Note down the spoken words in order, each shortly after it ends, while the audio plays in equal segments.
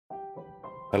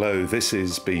Hello, this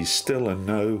is Be Still and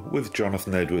Know with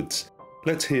Jonathan Edwards.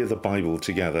 Let's hear the Bible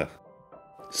together.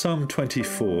 Psalm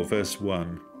 24, verse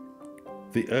 1.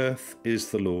 The earth is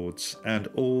the Lord's, and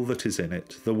all that is in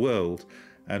it, the world,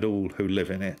 and all who live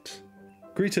in it.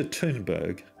 Greta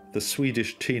Thunberg, the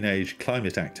Swedish teenage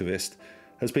climate activist,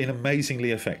 has been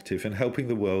amazingly effective in helping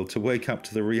the world to wake up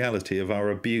to the reality of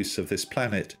our abuse of this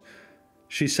planet.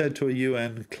 She said to a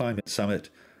UN climate summit,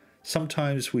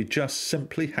 "Sometimes we just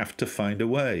simply have to find a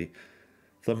way.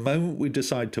 The moment we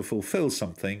decide to fulfill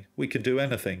something, we can do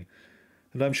anything.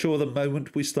 And I'm sure the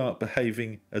moment we start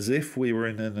behaving as if we were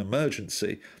in an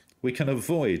emergency, we can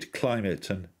avoid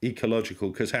climate and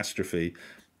ecological catastrophe.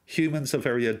 Humans are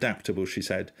very adaptable," she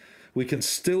said. "We can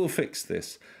still fix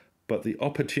this, but the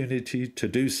opportunity to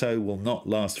do so will not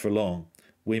last for long.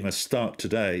 We must start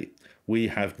today. We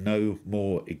have no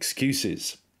more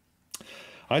excuses."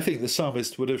 I think the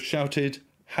psalmist would have shouted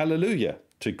hallelujah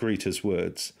to Greta's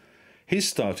words. His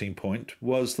starting point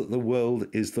was that the world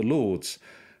is the Lord's,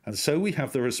 and so we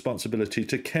have the responsibility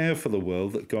to care for the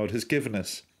world that God has given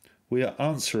us. We are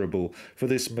answerable for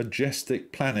this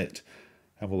majestic planet,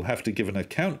 and will have to give an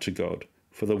account to God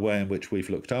for the way in which we've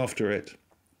looked after it.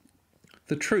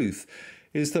 The truth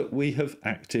is that we have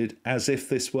acted as if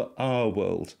this were our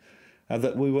world, and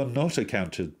that we were not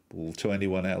accountable to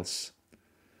anyone else.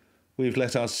 We've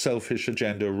let our selfish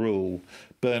agenda rule,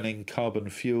 burning carbon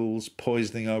fuels,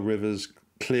 poisoning our rivers,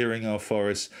 clearing our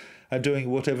forests, and doing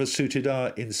whatever suited our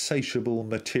insatiable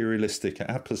materialistic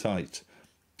appetite.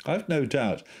 I've no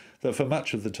doubt that for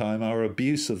much of the time our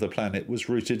abuse of the planet was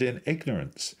rooted in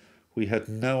ignorance. We had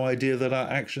no idea that our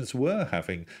actions were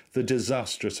having the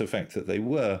disastrous effect that they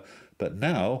were, but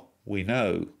now we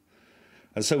know.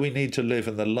 And so we need to live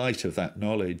in the light of that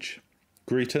knowledge.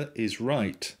 Greta is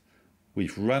right.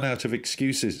 We've run out of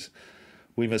excuses.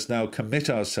 We must now commit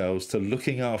ourselves to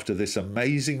looking after this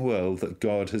amazing world that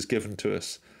God has given to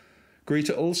us.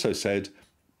 Greta also said,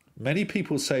 "Many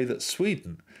people say that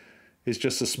Sweden is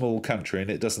just a small country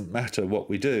and it doesn't matter what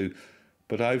we do,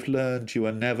 but I've learned you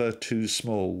are never too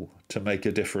small to make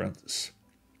a difference."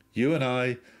 You and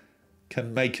I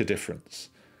can make a difference,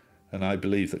 and I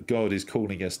believe that God is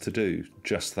calling us to do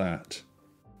just that.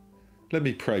 Let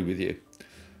me pray with you.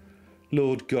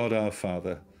 Lord God our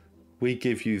Father, we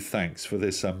give you thanks for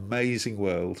this amazing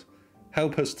world.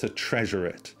 Help us to treasure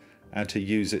it and to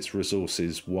use its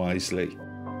resources wisely.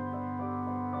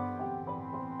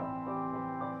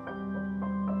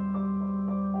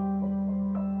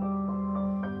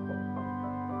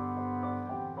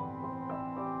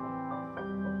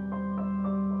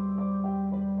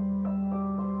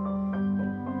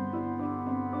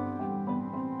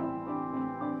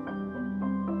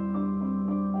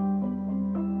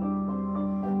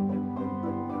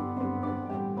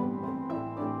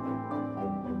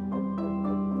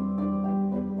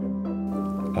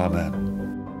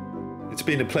 Amen. It's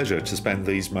been a pleasure to spend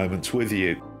these moments with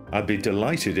you. I'd be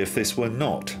delighted if this were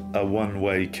not a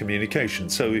one-way communication.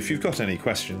 So if you've got any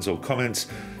questions or comments,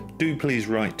 do please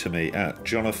write to me at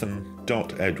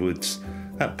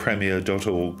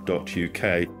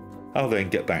jonathan.edwards@premier.org.uk. I'll then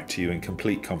get back to you in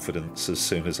complete confidence as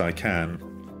soon as I can.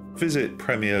 Visit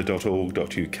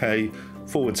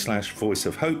premier.org.uk/Voice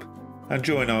of Hope and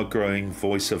join our growing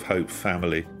Voice of Hope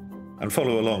family. And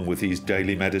follow along with these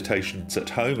daily meditations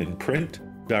at home in print,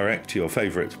 direct to your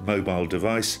favourite mobile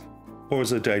device, or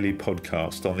as a daily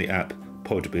podcast on the app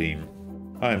Podbean.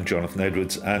 I am Jonathan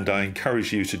Edwards, and I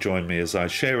encourage you to join me as I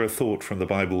share a thought from the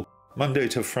Bible Monday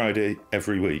to Friday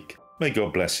every week. May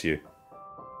God bless you.